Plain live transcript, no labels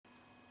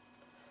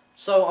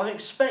So I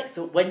expect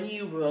that when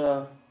you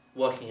were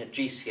working at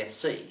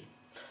GCSE,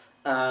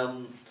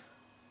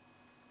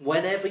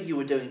 whenever you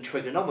were doing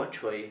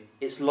trigonometry,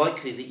 it's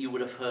likely that you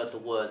would have heard the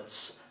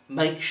words,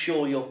 make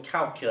sure your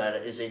calculator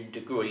is in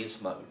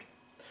degrees mode.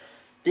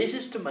 This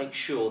is to make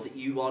sure that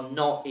you are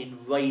not in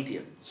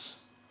radians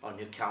on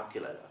your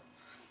calculator.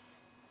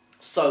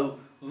 So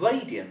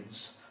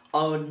radians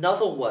are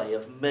another way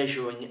of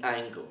measuring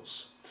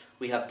angles.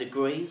 We have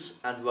degrees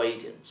and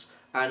radians,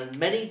 and in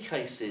many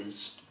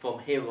cases from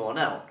here on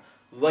out,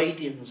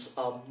 radians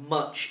are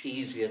much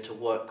easier to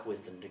work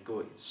with than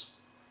degrees.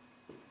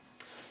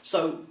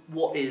 So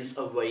what is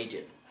a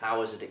radian?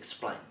 How is it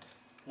explained?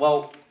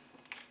 Well,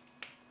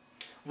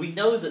 we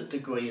know that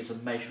degree is a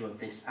measure of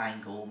this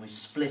angle, and we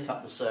split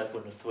up the circle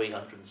into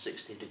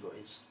 360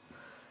 degrees.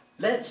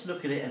 Let's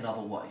look at it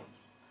another way.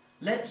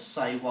 Let's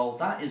say, well,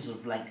 that is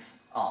of length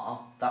r,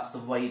 that's the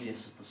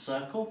radius of the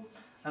circle,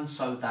 and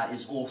so that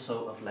is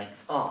also of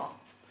length r.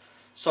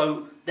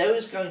 So there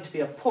is going to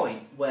be a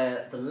point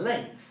where the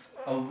length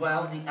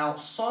around the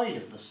outside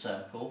of the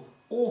circle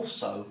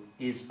also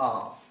is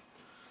r.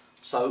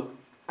 So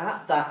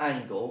at that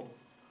angle,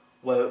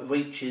 where it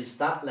reaches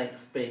that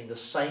length being the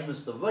same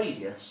as the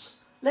radius,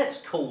 let's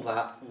call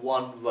that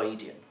 1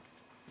 radian.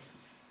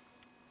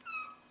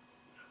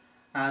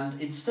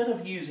 And instead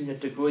of using a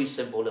degree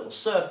symbol, little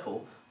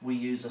circle, we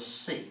use a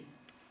C.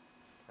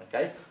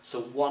 Okay,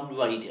 so 1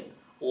 radian,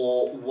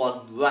 or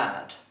 1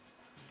 rad.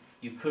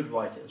 You could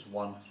write it as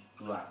 1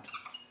 rad.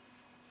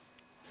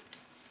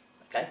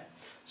 Okay,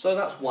 so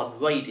that's 1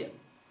 radian.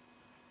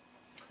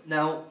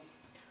 Now,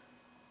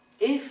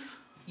 if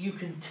you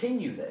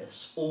continue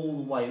this all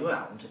the way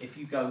around, if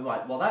you go,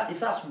 right, well,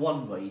 if that's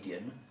 1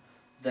 radian,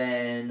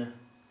 then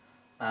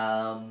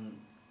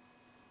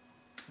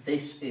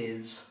this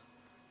is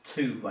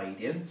 2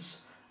 radians,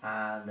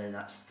 and then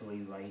that's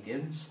 3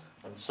 radians,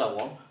 and so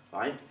on,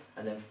 right?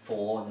 And then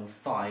 4, and then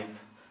 5,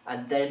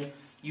 and then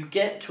you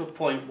get to a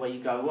point where you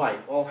go,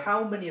 right, well,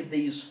 how many of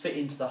these fit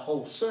into the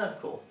whole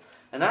circle?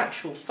 In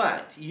actual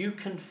fact, you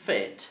can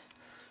fit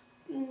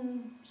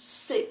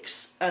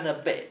 6 and a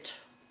bit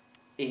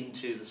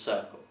into the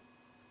circle.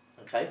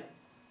 Okay?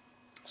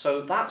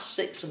 So that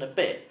 6 and a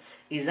bit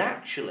is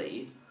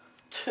actually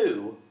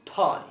 2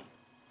 pi.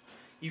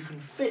 You can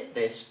fit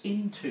this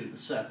into the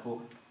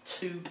circle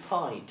 2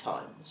 pi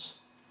times.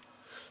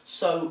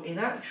 So in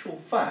actual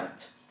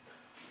fact,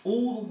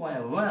 all the way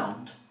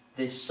around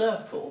this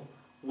circle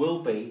will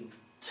be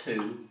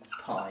 2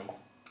 pi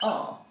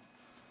r.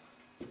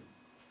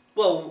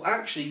 Well,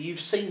 actually, you've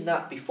seen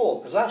that before,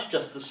 because that's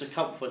just the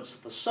circumference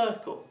of the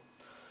circle.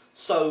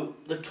 So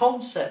the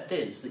concept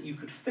is that you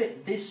could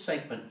fit this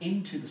segment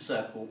into the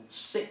circle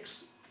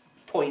 6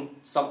 point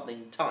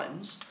something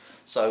times.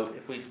 So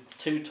if we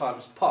 2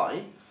 times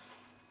pi,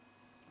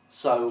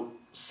 so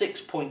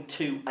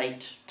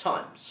 6.28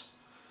 times.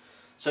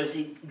 So it's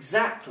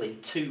exactly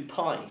 2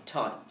 pi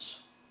times.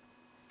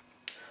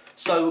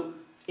 So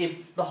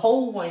if the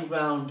whole way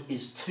round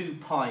is 2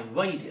 pi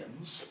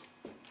radians,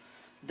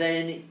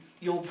 then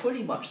you're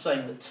pretty much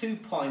saying that 2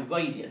 pi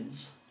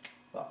radians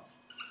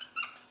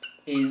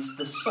is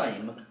the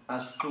same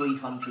as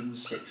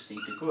 360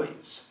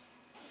 degrees.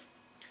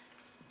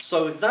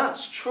 So if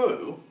that's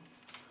true,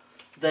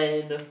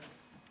 then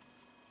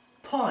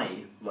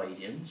pi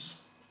radians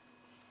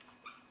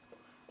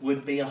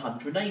would be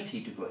 180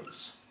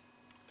 degrees.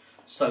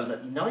 So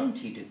that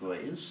 90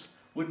 degrees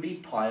would be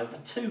pi over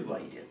 2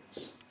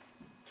 radians.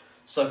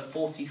 So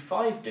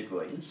 45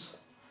 degrees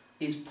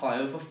is pi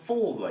over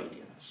 4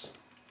 radians,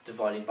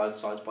 dividing both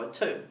sides by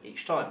 2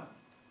 each time.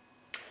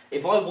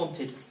 If I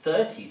wanted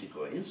 30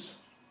 degrees,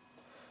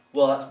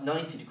 well, that's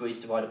 90 degrees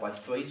divided by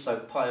 3, so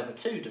pi over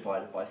 2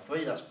 divided by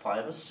 3, that's pi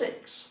over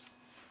 6.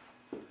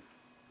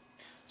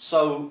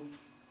 So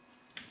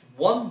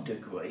 1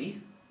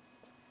 degree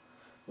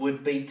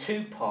would be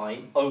 2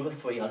 pi over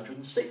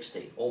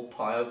 360, or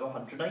pi over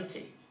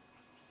 180.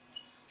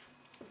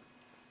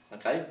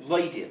 Okay,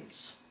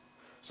 radians.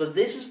 So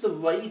this is the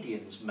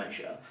radians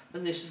measure,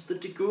 and this is the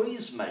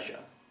degrees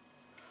measure.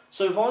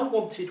 So if I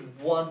wanted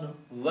 1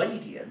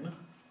 radian,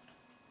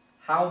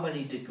 how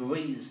many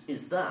degrees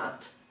is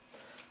that?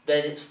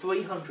 Then it's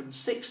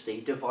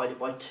 360 divided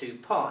by 2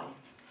 pi.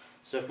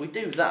 So if we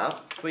do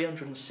that,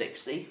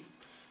 360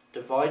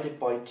 divided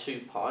by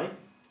 2 pi,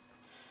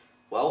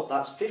 well,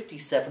 that's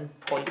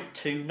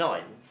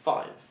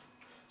 57.295.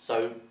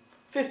 So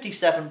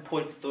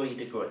 57.3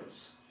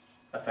 degrees,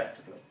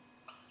 effectively,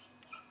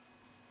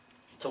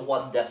 to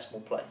 1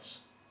 decimal place.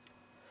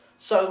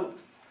 So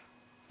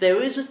there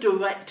is a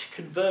direct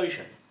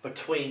conversion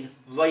between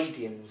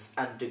radians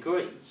and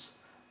degrees,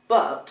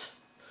 but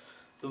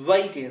the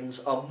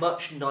radians are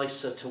much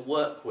nicer to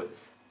work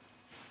with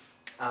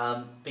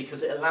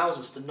because it allows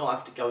us to not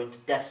have to go into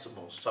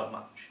decimals so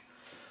much.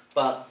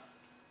 But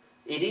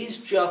it is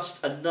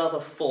just another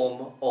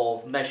form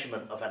of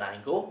measurement of an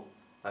angle,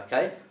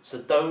 okay? So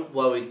don't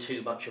worry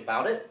too much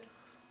about it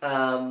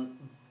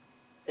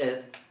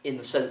in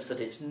the sense that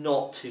it's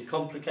not too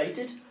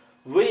complicated,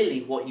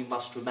 Really what you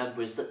must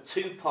remember is that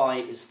 2 pi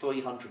is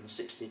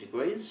 360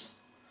 degrees,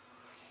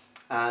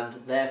 and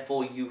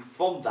therefore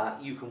from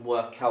that you can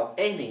work out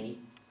any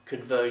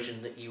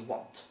conversion that you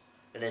want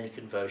and any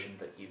conversion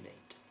that you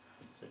need.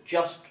 So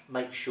just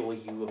make sure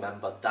you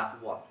remember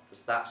that one,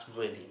 because that's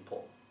really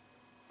important.